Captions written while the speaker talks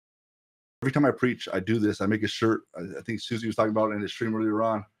Every time I preach, I do this. I make a shirt. I think Susie was talking about it in the stream earlier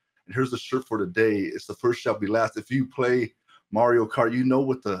on. And here's the shirt for today. It's the first shall be last. If you play Mario Kart, you know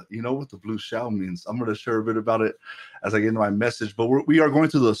what the blue shell means. I'm going to share a bit about it as I get into my message. But we are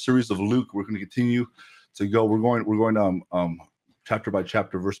going through the series of Luke. We're going to continue to go. We're going chapter by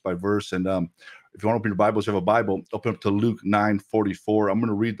chapter, verse by verse. And if you want to open your Bibles, you have a Bible, open up to Luke 9:44. I'm going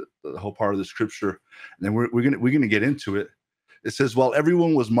to read the whole part of the scripture, and then we're going to get into it. It says, while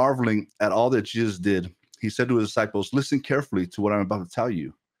everyone was marveling at all that Jesus did, he said to his disciples, listen carefully to what I'm about to tell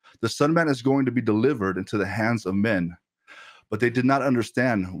you. The Son of Man is going to be delivered into the hands of men. But they did not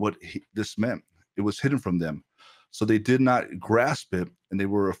understand what this meant. It was hidden from them. So they did not grasp it, and they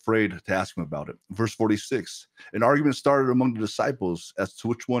were afraid to ask him about it. Verse 46, an argument started among the disciples as to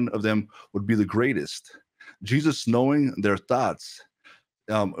which one of them would be the greatest. Jesus, knowing their thoughts,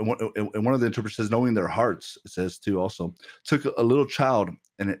 and one of the interpreters says, knowing their hearts, it says too also, took a little child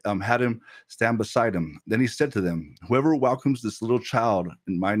and had him stand beside him. Then he said to them, whoever welcomes this little child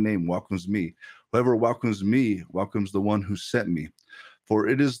in my name welcomes me. Whoever welcomes me welcomes the one who sent me. For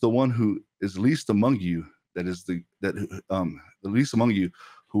it is the one who is least among you that is the least among you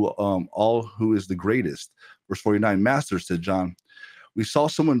who is the greatest. Verse 49, Master, said John, we saw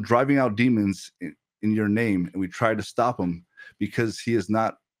someone driving out demons in your name, and we tried to stop him because he is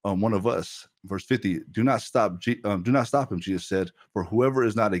not one of us. Verse 50, do not stop him, Jesus said, for whoever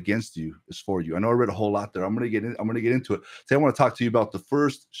is not against you is for you. I know I read a whole lot there. I'm going to get into it. Today I want to talk to you about the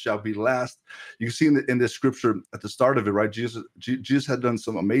first shall be last. You can see in this scripture at the start of it, right? Jesus had done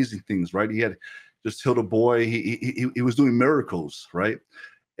some amazing things, right? He had just healed a boy. He was doing miracles, right?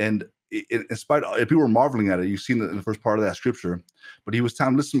 And in spite of, people were marveling at it. You've seen it in the first part of that scripture, but he was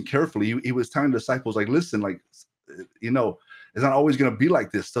telling, listen carefully. He was telling the disciples, like, listen, like, it's not always going to be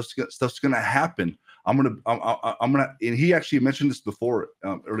like this. Stuff's going to happen. I'm going to, and he actually mentioned this before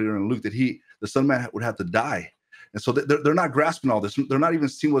earlier in Luke, that the Son of Man would have to die. And so they're not grasping all this. They're not even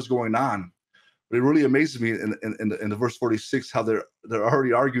seeing what's going on. But it really amazes me in the verse 46, how they're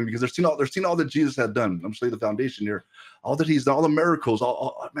already arguing because they're seeing all that Jesus had done. I'm just laying the foundation here. All that he's done, all the miracles,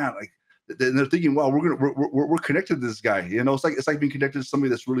 all man, like, and they're thinking, wow, we're connected to this guy. It's like being connected to somebody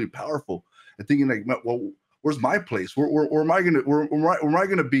that's really powerful, and thinking like, well, where's my place? Where am I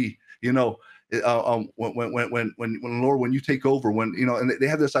gonna be? When Lord, when you take over, and they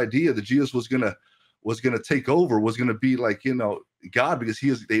have this idea that Jesus was gonna take over, was gonna be like God, because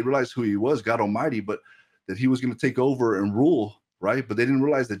they realized who he was, God Almighty, but that he was gonna take over and rule, right? But they didn't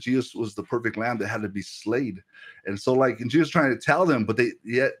realize that Jesus was the perfect lamb that had to be slayed. And so and Jesus trying to tell them, but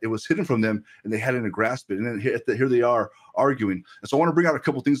yet it was hidden from them, and they hadn't grasped it. And then here they are arguing. And so I want to bring out a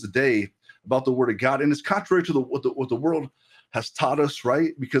couple things today about the word of God. And it's contrary to what the world has taught us,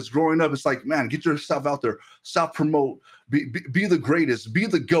 right? Because growing up, it's like, man, get yourself out there, self-promote, be the greatest, be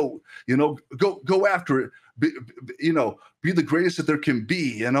the GOAT, go after it, be the greatest that there can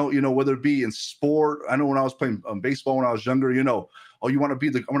be, whether it be in sport. I know when I was playing baseball when I was younger, oh, you want to be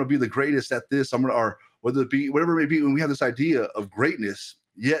I want to be the greatest at this. Or whether it be whatever it may be, when we have this idea of greatness,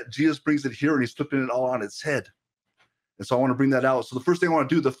 yet Jesus brings it here and he's flipping it all on its head. And so I want to bring that out. So the first thing I want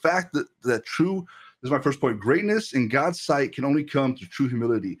to do, the fact that true, this is my first point, greatness in God's sight can only come through true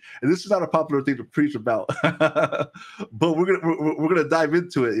humility. And this is not a popular thing to preach about, but we're gonna dive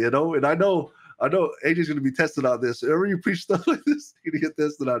into it, And I know AJ's gonna be tested on this. Whenever you preach stuff like this, you're gonna get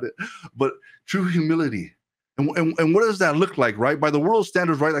tested on it. But true humility, and what does that look like, right? By the world's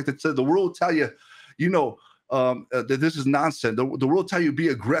standards, right? Like they said, the world will tell you, that this is nonsense. The world will tell you be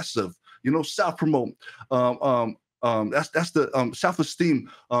aggressive, self-promote. That's the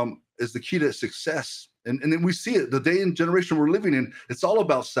self-esteem is the key to success. And then we see it, the day and generation we're living in, it's all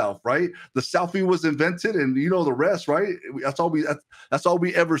about self, right? The selfie was invented, and the rest, right? That's all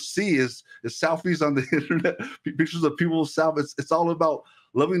we ever see is selfies on the internet, pictures of people's self. It's all about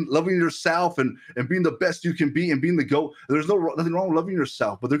loving yourself and being the best you can be and being the GOAT. There's nothing wrong with loving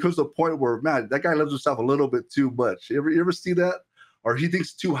yourself, but there comes a point where, man, that guy loves himself a little bit too much. You ever see that? Or he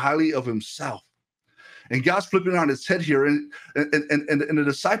thinks too highly of himself. And God's flipping on his head here, and the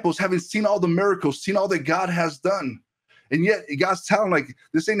disciples, having seen all the miracles, seen all that God has done, and yet God's telling, like,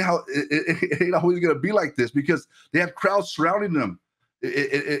 this ain't how it ain't always going to be like this, because they had crowds surrounding them.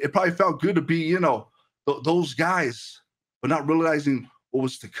 It probably felt good to be, those guys, but not realizing what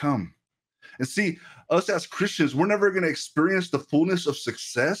was to come. And see, us as Christians, we're never going to experience the fullness of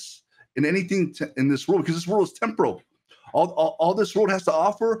success in anything in this world, because this world is temporal. All this world has to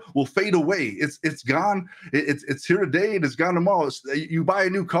offer will fade away. It's gone. It's here today and it's gone tomorrow. You buy a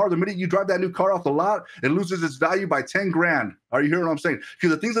new car, the minute you drive that new car off the lot, it loses its value by 10 grand. Are you hearing what I'm saying?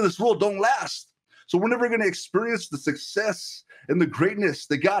 Because the things of this world don't last. So we're never going to experience the success and the greatness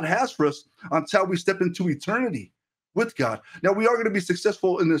that God has for us until we step into eternity with God. Now, we are going to be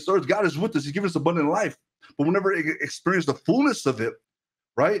successful in this earth. God is with us. He's given us abundant life, but we'll never experience the fullness of it,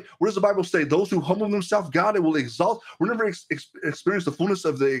 right? What does the Bible say? Those who humble themselves, God will exalt. We'll never experience the fullness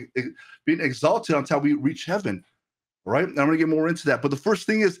of the being exalted until we reach heaven, right? And I'm going to get more into that. But the first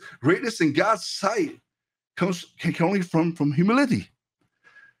thing is greatness in God's sight can only from humility.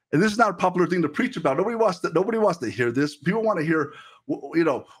 And this is not a popular thing to preach about. Nobody wants to hear this. People want to hear, you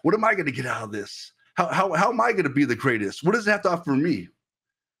know, what am I going to get out of this? How am I going to be the greatest? What does it have to offer me?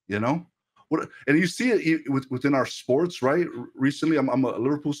 You know, and you see it within our sports, right? Recently, I'm a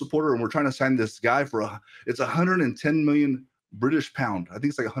Liverpool supporter, and we're trying to sign this guy for it's 110 million British pound. I think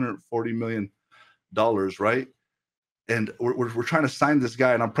it's like 140 million dollars, right? And we're trying to sign this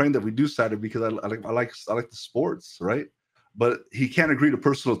guy, and I'm praying that we do sign it because I like the sports, right? But he can't agree to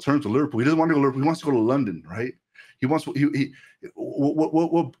personal terms with Liverpool. He doesn't want to go to Liverpool. He wants to go to London, right? He wants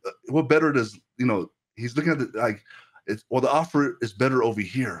what better does, you know? He's looking at the the offer is better over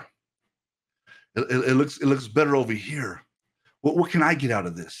here. It looks better over here. What can I get out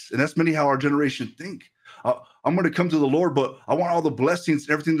of this? And that's many how our generation think. I'm going to come to the Lord, but I want all the blessings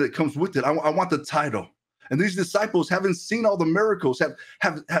and everything that comes with it. I want the title. And these disciples haven't seen all the miracles,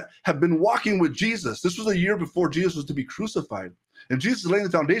 have been walking with Jesus. This was a year before Jesus was to be crucified. And Jesus is laying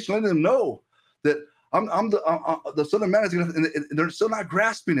the foundation, letting them know that I'm the Son of Man is going to, and they're still not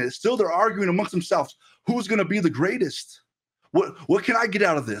grasping it. Still, they're arguing amongst themselves. Who's going to be the greatest? What can I get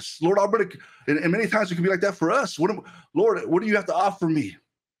out of this? Lord, and many times it can be like that for us. Lord, what do you have to offer me?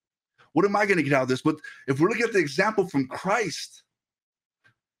 What am I going to get out of this? But if we're looking at the example from Christ,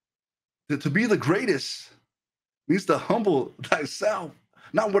 to be the greatest means to humble thyself.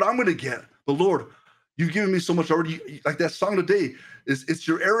 Not what I'm going to get, but Lord, you've given me so much already. Like that song today, it's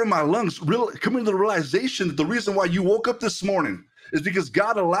your air in my lungs. Coming to the realization that the reason why you woke up this morning is because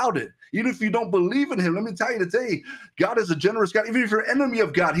God allowed it. Even if you don't believe in him, let me tell you today, God is a generous God. Even if you're an enemy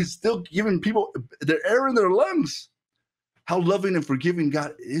of God, he's still giving people their air in their lungs. How loving and forgiving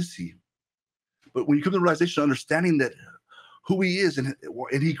God is he? But when you come to the realization, understanding that who he is and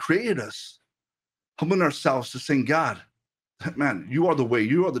he created us, humbling ourselves to saying, God, man, you are the way,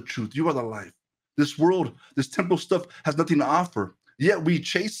 you are the truth, you are the life. This world, this temporal stuff has nothing to offer. Yet we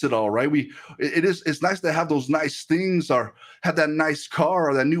chase it all, right? It's nice to have those nice things or have that nice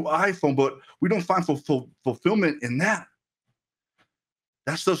car or that new iPhone, but we don't find fulfillment in that.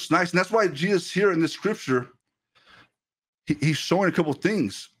 That's so nice. And that's why Jesus here in this scripture, he's showing a couple of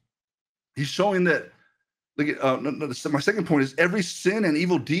things. He's showing that, my second point is every sin and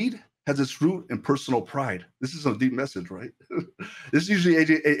evil deed has its root in personal pride. This is a deep message, right? This is usually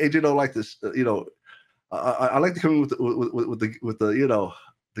AJ don't like this, you know. I like to come in with the you know,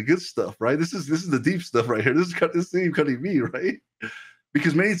 the good stuff, right? This is the deep stuff right here. This is even cutting me, right?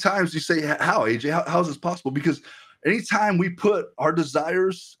 Because many times you say, how, AJ? How is this possible? Because anytime we put our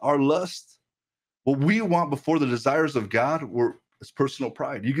desires, our lust, what we want before the desires of God, it's personal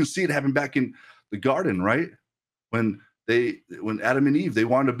pride. You can see it happen back in the garden, right? When Adam and Eve, they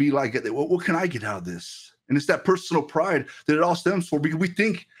wanted to be like, what can I get out of this? And it's that personal pride that it all stems from, because we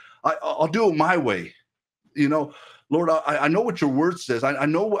think, I'll do it my way. You know, Lord, I know what your word says. I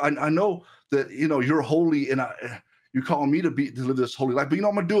know that, you know, you're holy and you're calling me to live this holy life, but you know,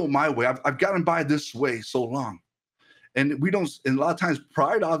 I'm going to do it my way. I've gotten by this way so long. And and a lot of times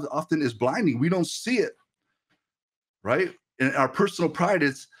pride often is blinding. We don't see it, right? And our personal pride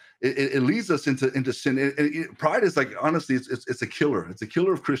it leads us into sin. Pride is like, honestly, it's a killer. It's a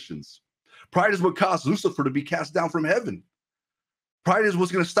killer of Christians. Pride is what caused Lucifer to be cast down from heaven. Pride is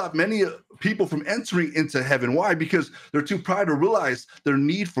what's going to stop many people from entering into heaven. Why? Because they're too proud to realize their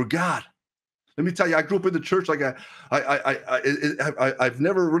need for God. Let me tell you, I grew up in the church. Like I've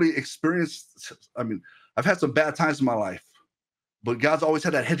never really experienced. I mean, I've had some bad times in my life, but God's always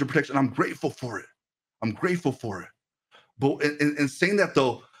had that hedge of protection. I'm grateful for it. I'm grateful for it. But in saying that,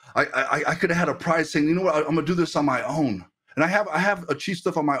 though, I could have had a pride saying, you know what, I'm gonna do this on my own. And I have achieved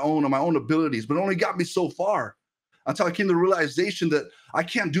stuff on my own abilities, but it only got me so far until I came to the realization that I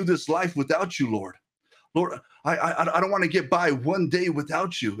can't do this life without you, Lord. Lord, I don't want to get by one day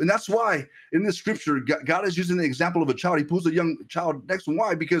without you. And that's why in this scripture, God is using the example of a child. He puts a young child next to him.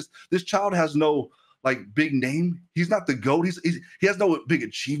 Why? Because this child has no big name. He's not the GOAT. He has no big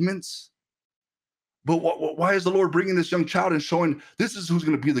achievements. But why is the Lord bringing this young child and showing this is who's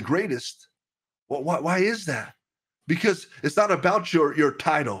going to be the greatest? Why is that? Because it's not about your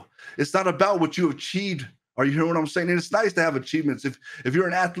title. It's not about what you achieved. Are you hearing what I'm saying? And it's nice to have achievements. If you're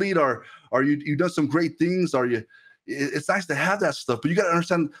an athlete or you've done some great things, it's nice to have that stuff. But you got to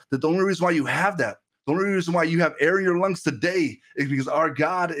understand that the only reason why you have that The only reason why you have air in your lungs today is because our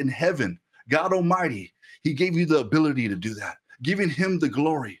God in heaven, God Almighty, he gave you the ability to do that, giving him the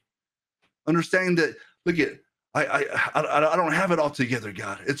glory. Understanding that, look at, I don't have it all together,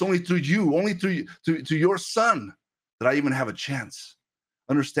 God. It's only through you, only through your son that I even have a chance.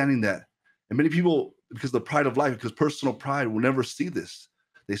 Understanding that. And many people, because of the pride of life, because personal pride, will never see this.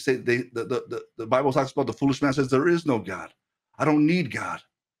 They say, the Bible talks about the foolish man says, there is no God. I don't need God.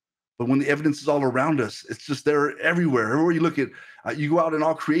 But when the evidence is all around us, it's just there everywhere. Everywhere you look at, you go out in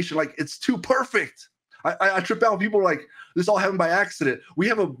all creation, like it's too perfect. I trip out. People are like, this all happened by accident. We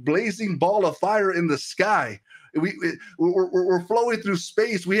have a blazing ball of fire in the sky. We're flowing through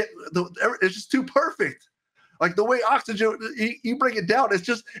space. It's just too perfect. Like the way oxygen, you break it down,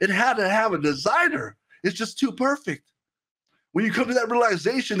 it had to have a designer. It's just too perfect. When you come to that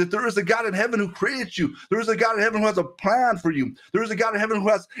realization that there is a God in heaven who created you, there is a God in heaven who has a plan for you, there is a God in heaven who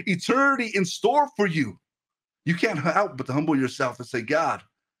has eternity in store for you, you can't help but to humble yourself and say, God,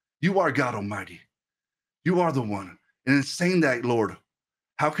 you are God Almighty. You are the one. And in saying that, Lord,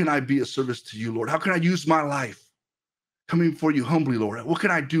 how can I be a service to you, Lord? How can I use my life coming for you humbly, Lord? What can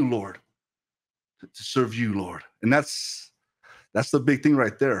I do, Lord, to serve you, Lord? And that's the big thing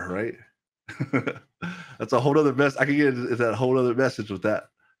right there, right? That's a whole other message. I can get into that whole other message with that.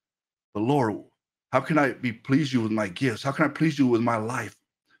 But Lord, how can I please you with my gifts? How can I please you with my life?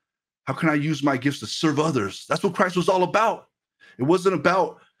 How can I use my gifts to serve others? That's what Christ was all about. It wasn't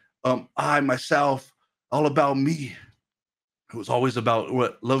about I, myself, all about me. It was always about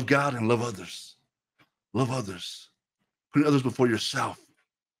what? Love God and love others. Love others. Putting others before yourself.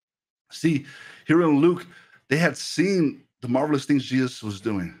 See, here in Luke, they had seen the marvelous things Jesus was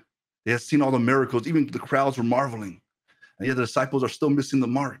doing. They had seen all the miracles. Even the crowds were marveling. And yet the disciples are still missing the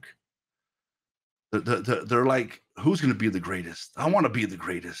mark. They're like, who's going to be the greatest? I want to be the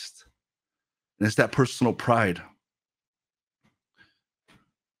greatest. And it's that personal pride.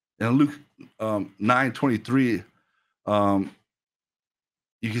 And Luke 9:23,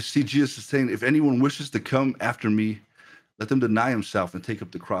 you can see Jesus is saying, if anyone wishes to come after me, let them deny himself and take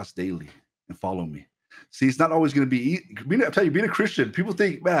up the cross daily and follow me. See, it's not always going to be easy. I tell you, being a Christian, people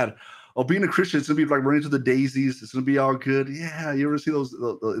think, man, being a Christian, it's going to be like running to the daisies. It's going to be all good. Yeah, you ever see those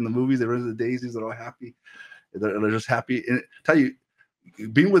in the movies? They run to the daisies. They're all happy. They're just happy. And I tell you,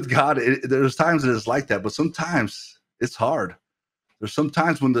 being with God, there's times that it's like that, but sometimes it's hard. There's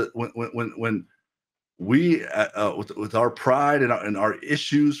sometimes when we with our pride and our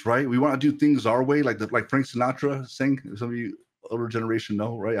issues, right? We want to do things our way, like Frank Sinatra sang. Some of you older generation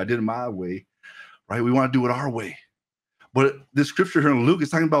know, right? I did it my way, right? We want to do it our way. But this scripture here in Luke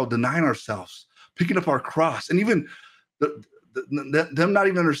is talking about denying ourselves, picking up our cross, and even them not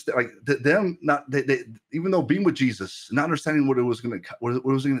even understand, like them not they even though being with Jesus, not understanding what it was going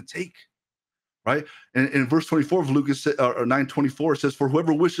to take, right? And in verse 24 of Luke, or 9:24, it says, "For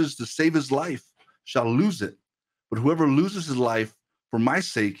whoever wishes to save his life shall lose it, but whoever loses his life for my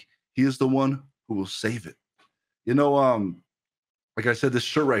sake, he is the one who will save it." You know, like I said, this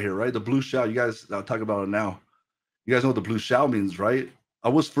shirt right here, right? The blue shell. You guys, I'll talk about it now. You guys know what the blue shell means, right? I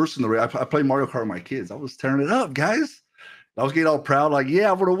was first in the race. I played Mario Kart with my kids. I was tearing it up, guys. I was getting all proud, like,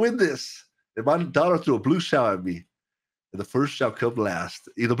 yeah, I'm going to win this. And my daughter threw a blue shell at me. And the first shall come last.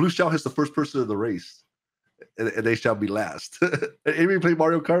 The blue shell hits the first person of the race. And they shall be last. Anybody play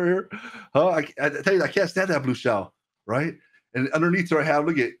Mario Kart here? Huh? I tell you, I can't stand that blue shell, right? And underneath there I have,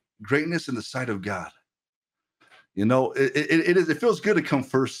 look at greatness in the sight of God. You know, it feels good to come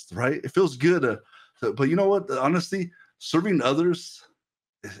first, right? It feels good but you know what? Honestly, serving others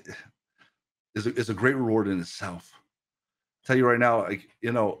is a great reward in itself. I'll tell you right now, like,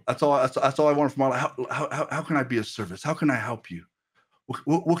 you know, that's all I want from my life. How can I be of service? How can I help you?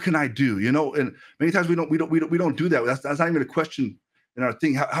 What can I do? You know, and many times we don't do that. That's not even a question in our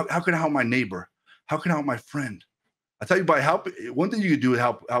thing. How can I help my neighbor? How can I help my friend? I tell you, by help, one thing you could do is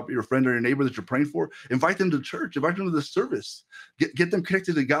help your friend or your neighbor that you're praying for. Invite them to church. Invite them to the service. Get them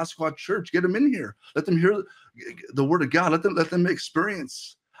connected to GodSquad Church. Get them in here. Let them hear the word of God. Let them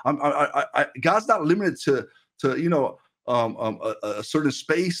experience. God's not limited to you know a certain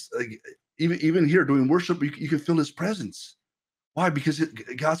space. Even here doing worship, you can feel His presence. Why? Because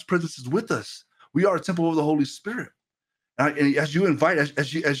God's presence is with us. We are a temple of the Holy Spirit. And as you invite,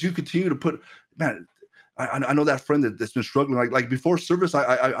 as you continue to put, man. I know that friend that's been struggling. Like before service,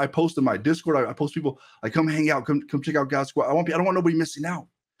 I post in my Discord. I post people. I come hang out. Come check out GodSquad. I don't want nobody missing out.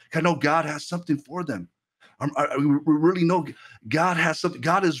 I know God has something for them. We really know God has something.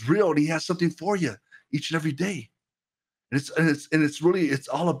 God is real, and He has something for you each and every day. And it's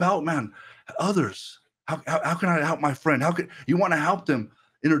all about, man, others. How can I help my friend? How can you want to help them?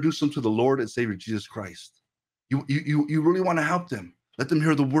 introduce them to the Lord and Savior Jesus Christ. You really want to help them. Let them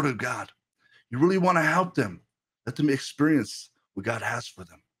hear the word of God. You really want to help them. Let them experience what God has for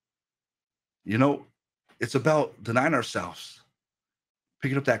them. You know, it's about denying ourselves,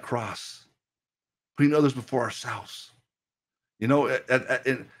 picking up that cross, putting others before ourselves. You know,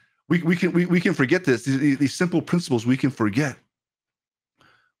 and we can forget this. These simple principles we can forget.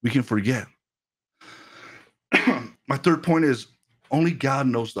 We can forget. My third point is only God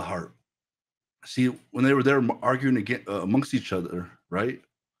knows the heart. See, when they were there arguing again, amongst each other, right?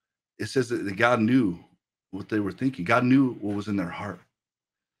 It says that God knew what they were thinking. God knew what was in their heart.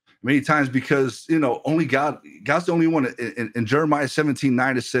 Many times, because, you know, only God's the only one. In Jeremiah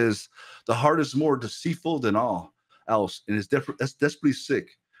 17:9, it says, the heart is more deceitful than all else, and is desperately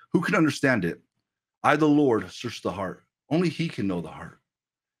sick. Who can understand it? I, the Lord, search the heart. Only He can know the heart.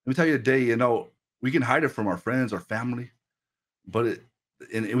 Let me tell you today, you know, we can hide it from our friends, our family, but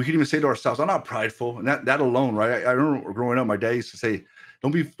and we can even say to ourselves, I'm not prideful. And that alone, right? I remember growing up, my dad used to say,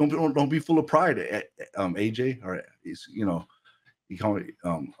 don't be full of pride, AJ, or, you know, he called me,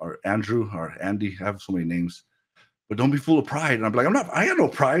 or Andrew or Andy. I have so many names, but don't be full of pride. And I'm like, I got no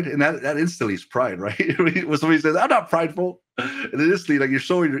pride. And that instantly is pride, right? When somebody says, I'm not prideful, and then instantly, like, you're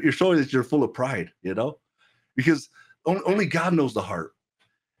showing that you're full of pride, you know, because only God knows the heart.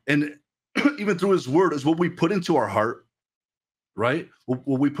 And even through His word is what we put into our heart, right?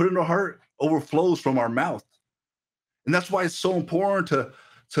 What we put into our heart overflows from our mouth. And that's why it's so important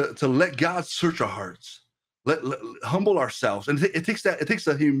to let God search our hearts, let humble ourselves. And it takes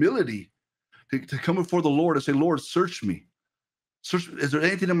a humility to come before the Lord and say, Lord, search me. Search, is there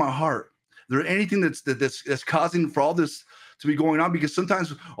anything in my heart? Is there anything that's causing for all this to be going on? Because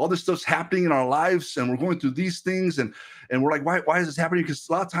sometimes all this stuff's happening in our lives and we're going through these things and we're like, why is this happening? Because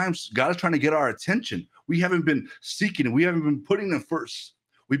a lot of times God is trying to get our attention. We haven't been seeking and we haven't been putting them first.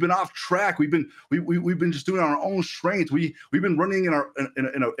 We've been off track. We've been just doing our own strength. We've been running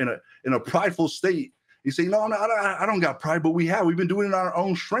in a prideful state. You say, no, I don't got pride, but we've been doing it in our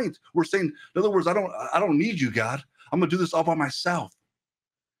own strength. We're saying, in other words, I don't need you, God. I'm gonna do this all by myself.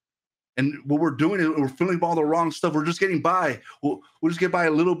 And what we're doing is we're filling all the wrong stuff. We're just getting by. We'll just get by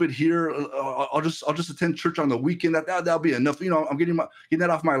a little bit here. I'll just attend church on the weekend. That'll be enough. You know, I'm getting that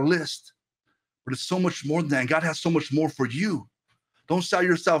off my list. But it's so much more than that. And God has so much more for you. Don't sell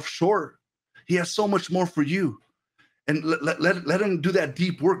yourself short. He has so much more for you. And let Him do that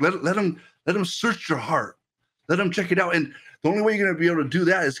deep work. Let Him search your heart. Let Him check it out. And the only way you're going to be able to do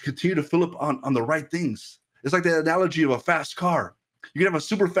that is continue to fill up on the right things. It's like the analogy of a fast car. You can have a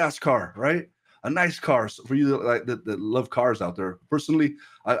super fast car, right? A nice car for you that love cars out there. Personally,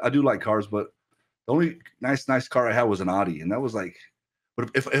 I do like cars, but the only nice car I had was an Audi, and that was like, but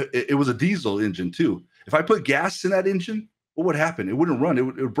if it was a diesel engine too. If I put gas in that engine, what would happen? It wouldn't run. It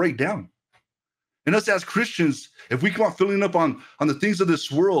would break down. And us as Christians, if we come on filling up on the things of this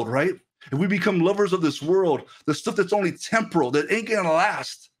world, right? If we become lovers of this world, the stuff that's only temporal, that ain't gonna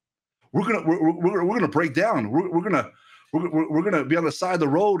last, we're gonna break down. We're gonna be on the side of the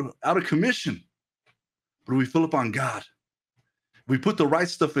road, out of commission. But if we fill up on God, we put the right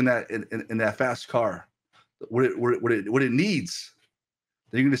stuff in that fast car, what it needs,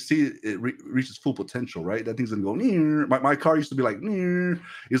 then you're gonna see it reach its full potential, right? That thing's gonna go. My car used to be like,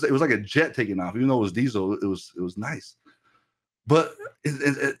 it was like a jet taking off, even though it was diesel. It was nice. But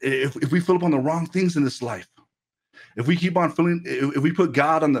if we fill up on the wrong things in this life, if we keep on filling, if we put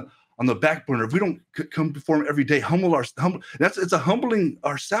God on the back burner, if we don't come before Him every day, it's a humbling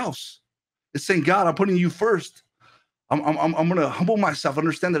ourselves. It's saying, God, I'm putting you first. I'm gonna humble myself,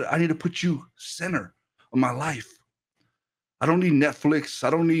 understand that I need to put you center of my life. I don't need Netflix. I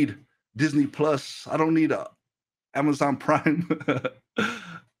don't need Disney Plus. I don't need Amazon Prime.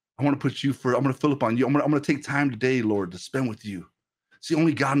 I want to put you first. I'm going to fill up on you. I'm going to take time today, Lord, to spend with you. See,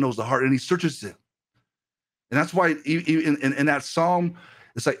 only God knows the heart, and He searches it. And that's why in that psalm,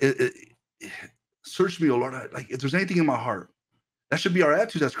 it's like, search me, O Lord. Like, if there's anything in my heart, that should be our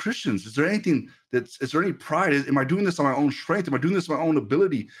attitude as Christians. Is there any pride? Am I doing this on my own strength? Am I doing this on my own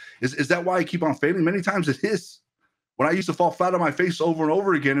ability? Is that why I keep on failing? Many times it is. When I used to fall flat on my face over and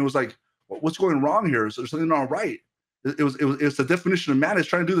over again, it was like, what's going wrong here? Is there something not right? It's the definition of man. It's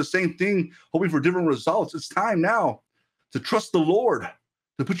trying to do the same thing, hoping for different results. It's time now to trust the Lord,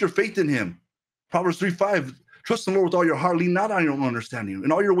 to put your faith in Him. Proverbs 3:5, trust the Lord with all your heart. Lean not on your own understanding.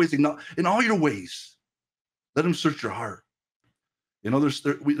 In all your ways, let Him search your heart. You know, there's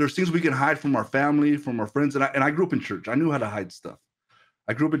things we can hide from our family, from our friends. And I grew up in church. I knew how to hide stuff.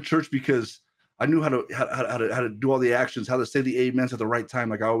 I grew up in church because I knew how to do all the actions, how to say the amens at the right time.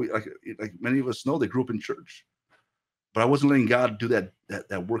 Like many of us know, they grew up in church. but I wasn't letting God do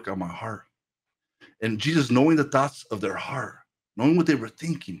that work on my heart. And Jesus, knowing the thoughts of their heart, knowing what they were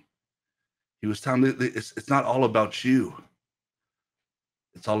thinking, he was telling me it's not all about you.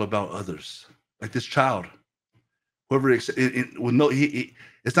 It's all about others. Like this child, whoever it's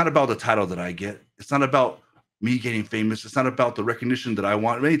not about the title that I get. It's not about me getting famous. It's not about the recognition that I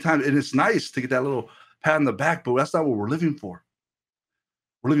want. Many times, and it's nice to get that little pat on the back, but that's not what we're living for.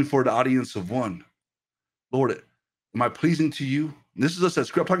 We're living for the audience of one. Lord, am I pleasing to you? And this is us that's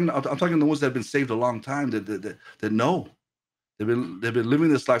I'm talking to the ones that have been saved a long time that know. They've been living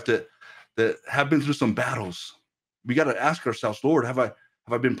this life that have been through some battles. We got to ask ourselves, Lord, have I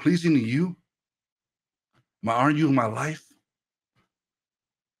been pleasing to you? Am I honoring you in my life?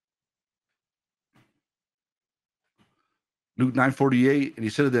 Luke 9:48, and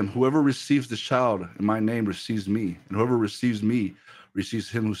he said to them, whoever receives this child in my name receives me, and whoever receives me receives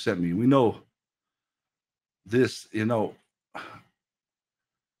him who sent me. We know this,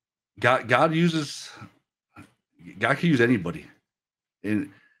 God can use anybody, and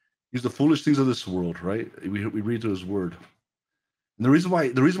use the foolish things of this world, right? We read through his word. And the reason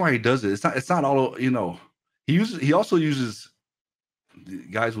why he does it, it's not all, he also uses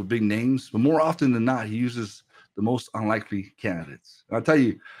guys with big names, but more often than not, he uses the most unlikely candidates. And I'll tell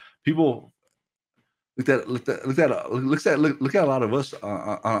you, people look at a lot of us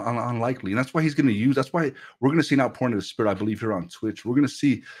unlikely, and that's why he's going to use. That's why we're going to see an outpouring of the Spirit, I believe, here on Twitch. We're going to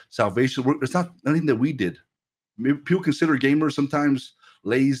see salvation. It's not anything that we did. Maybe people consider gamers sometimes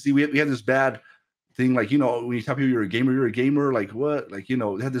lazy. We have this bad thing, like, when you tell people you're a gamer, like what? Like, they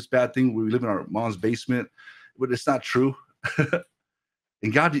have this bad thing where we live in our mom's basement, but it's not true.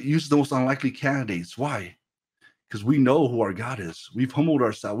 And God uses the most unlikely candidates. Why? Because we know who our God is. We've humbled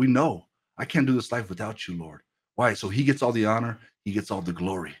ourselves. We know I can't do this life without you, Lord. Why? So he gets all the honor. He gets all the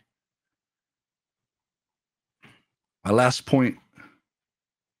glory. My last point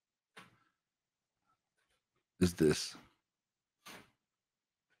is this.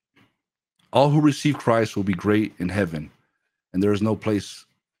 All who receive Christ will be great in heaven, and there is no place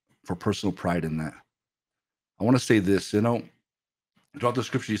for personal pride in that. I want to say this, throughout the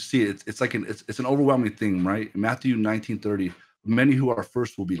scripture, you see it. It's like it's an overwhelming thing, right? Matthew 19:30, many who are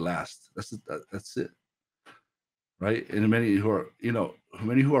first will be last. That's it, right? And many who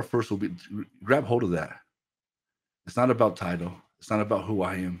are first will be. Grab hold of that. It's not about title. It's not about who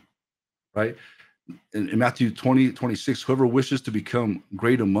I am, right? In Matthew 20:26, whoever wishes to become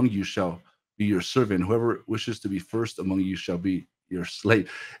great among you shall be your servant. Whoever wishes to be first among you shall be your slave.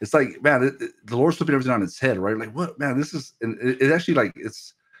 It's like, man, the Lord's flipping everything on its head, right? Like, what, man? This is, and it actually, like,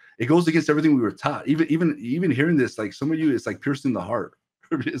 it goes against everything we were taught. Even hearing this, like, some of you, it's like piercing the heart,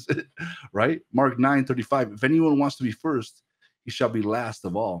 right? Mark 9:35. If anyone wants to be first, he shall be last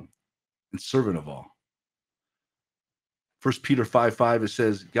of all and servant of all. 1 Peter 5:5, it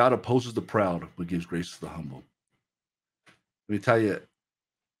says, God opposes the proud, but gives grace to the humble. Let me tell you,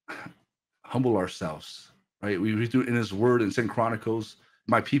 humble ourselves, right? We read through in his word in 2 Chronicles,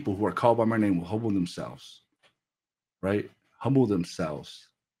 my people who are called by my name will humble themselves, right? Humble themselves.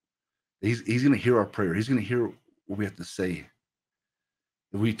 He's going to hear our prayer. He's going to hear what we have to say.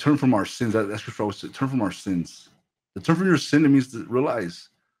 If we turn from our sins, that's scripture always says, turn from our sins. To turn from your sin, it means to realize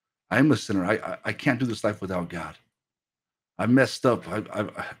I am a sinner. I can't do this life without God. I messed up.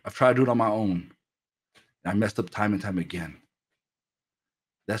 I've tried to do it on my own. I messed up time and time again.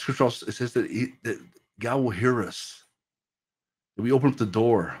 That scripture also, it says that God will hear us. That we open up the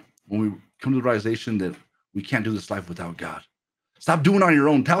door when we come to the realization that we can't do this life without God. Stop doing it on your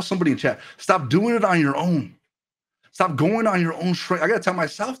own. Tell somebody in chat, stop doing it on your own. Stop going on your own strength. I got to tell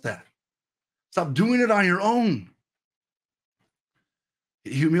myself that. Stop doing it on your own.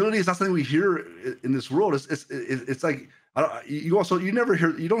 Humility is not something we hear in this world. It's like, you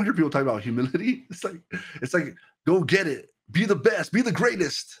don't hear people talk about humility. It's like go get it, be the best, be the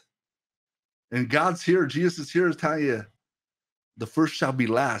greatest. And God's here, Jesus is here to tell you, the first shall be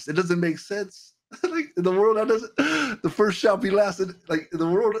last. It doesn't make sense. Like in the world, that doesn't. The first shall be last. Like in the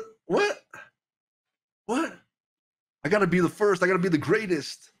world, what? I got to be the first. I got to be the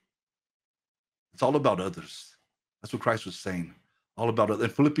greatest. It's all about others. That's what Christ was saying. All about others.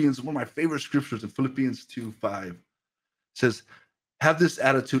 In Philippians, one of my favorite scriptures in Philippians 2:5 says, have this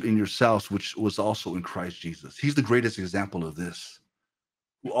attitude in yourselves, which was also in Christ Jesus. He's the greatest example of this.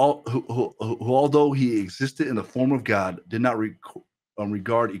 Who although he existed in the form of God, did not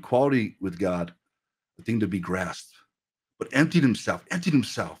regard equality with God a thing to be grasped, but emptied himself,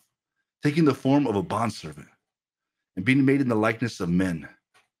 taking the form of a bondservant and being made in the likeness of men.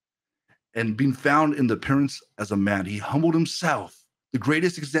 And being found in the appearance as a man, he humbled himself, the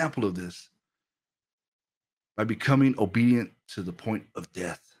greatest example of this, by becoming obedient to the point of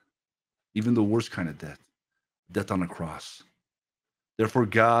death, even the worst kind of death on a cross. Therefore,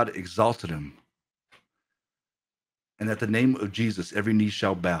 God exalted him. And at the name of Jesus, every knee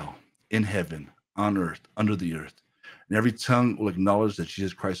shall bow in heaven, on earth, under the earth. And every tongue will acknowledge that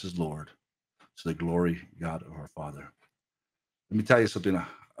Jesus Christ is Lord, to the glory, God of our Father. Let me tell you something. I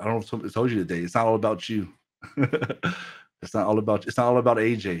don't know if somebody told you today. It's not all about you. It's not all about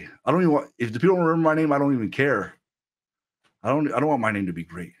AJ. I don't even want, if the people don't remember my name, I don't even care. I don't want my name to be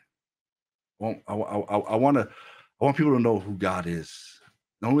great. I want people to know who God is.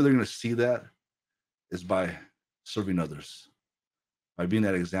 The only way they're going to see that is by serving others, by being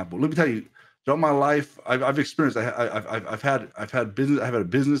that example. Let me tell you, throughout my life, I've experienced. I've had business. I've had a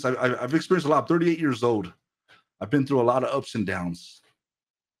business. I've experienced a lot. I'm 38 years old. I've been through a lot of ups and downs.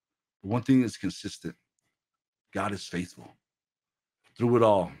 But one thing is consistent: God is faithful through it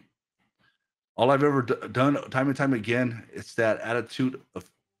all. All I've ever done, time and time again, it's that attitude of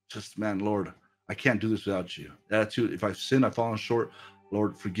just, man, Lord, I can't do this without you. That attitude, if I've sinned, I've fallen short,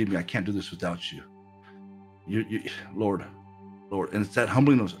 Lord, forgive me. I can't do this without you. Lord. And it's that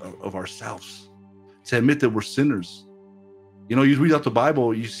humbling of ourselves to admit that we're sinners. You know, you read out the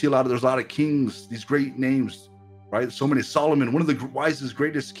Bible, you see there's a lot of kings, these great names, right? So many. Solomon, one of the wisest,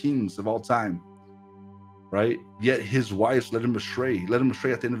 greatest kings of all time, right? Yet his wives led him astray at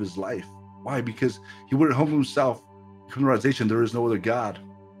the end of his life. Why? Because he wouldn't humble himself. Come to the realization there is no other God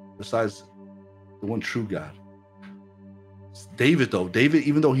besides the one true God. David,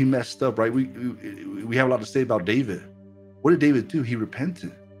 even though he messed up, right? We have a lot to say about David. What did David do? He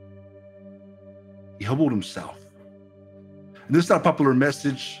repented. He humbled himself. And this is not a popular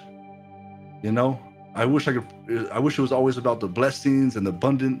message, you know. I wish it was always about the blessings and the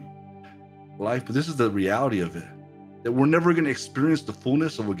abundant life, but this is the reality of it. That we're never going to experience the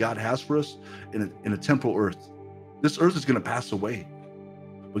fullness of what God has for us in a temporal earth. This earth is going to pass away,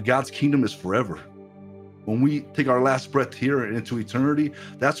 but God's kingdom is forever. When we take our last breath here and into eternity,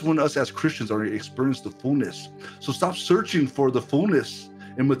 that's when us as Christians are going to experience the fullness. So stop searching for the fullness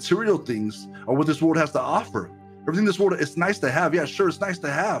in material things or what this world has to offer. Everything in this world, it's nice to have. Yeah, sure, it's nice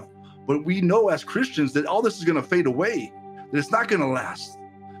to have. But we know as Christians that all this is going to fade away, that it's not going to last,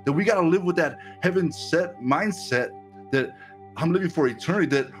 that we got to live with that heaven-set mindset that I'm living for eternity,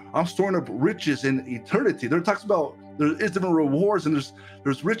 that I'm storing up riches in eternity. There talks about there is different rewards and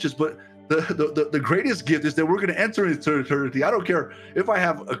there's riches, but the greatest gift is that we're going to enter into eternity. I don't care if I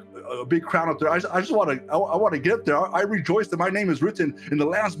have a big crown up there. I just want to get there. I rejoice that my name is written in the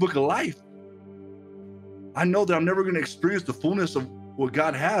Lamb's Book of Life. I know that I'm never going to experience the fullness of what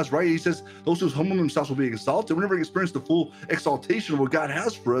God has, right? He says those who humble themselves will be exalted. We're never going to experience the full exaltation of what God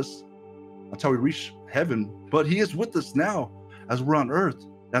has for us until we reach heaven. But he is with us now as we're on earth,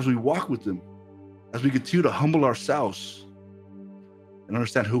 as we walk with him, as we continue to humble ourselves and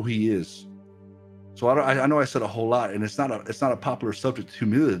understand who he is. So I know I said a whole lot, and it's not a popular subject,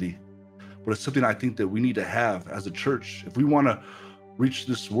 humility, but it's something I think that we need to have as a church. If we want to reach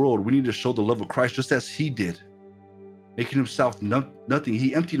this world, we need to show the love of Christ just as he did, making himself nothing.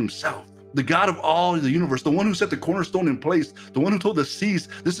 He emptied himself. The God of all the universe, the one who set the cornerstone in place, the one who told the seas,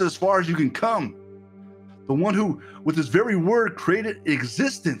 this is as far as you can come. The one who, with his very word, created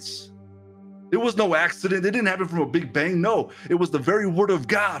existence. It was no accident. It didn't happen from a big bang. No, it was the very word of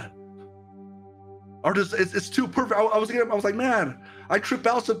God. It's too perfect. I was like, man, I trip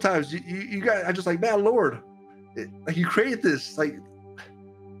out sometimes. You guys, I just like, man, Lord, like you created this. Like,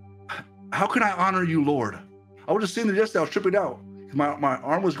 how can I honor you, Lord? I was just sitting there yesterday. I was tripping out. My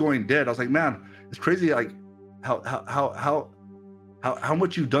arm was going dead. I was like, man, it's crazy. Like how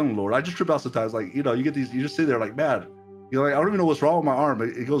much you've done, Lord. I just trip out sometimes. Like, you know, you get these, you just sit there like, man, you know, like, I don't even know what's wrong with my arm.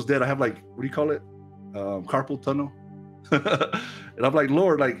 It goes dead. I have like, what do you call it? Carpal tunnel. And I'm like,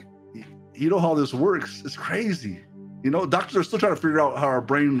 Lord, like, you know how this works. It's crazy. You know, doctors are still trying to figure out how our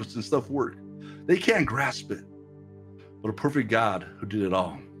brains and stuff work. They can't grasp it. But a perfect God who did it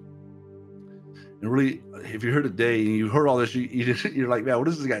all. And really, if you're here today and you heard all this, you're like, man, what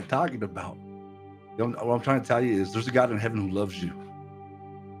is this guy talking about? You know, what I'm trying to tell you is there's a God in heaven who loves you.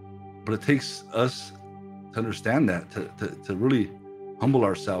 But it takes us to understand that, to really humble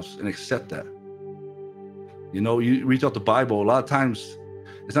ourselves and accept that. You know, you read out the Bible, a lot of times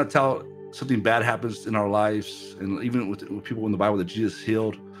it's not till something bad happens in our lives, and even with people in the Bible that Jesus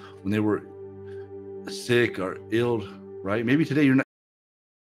healed when they were sick or ill, right? Maybe today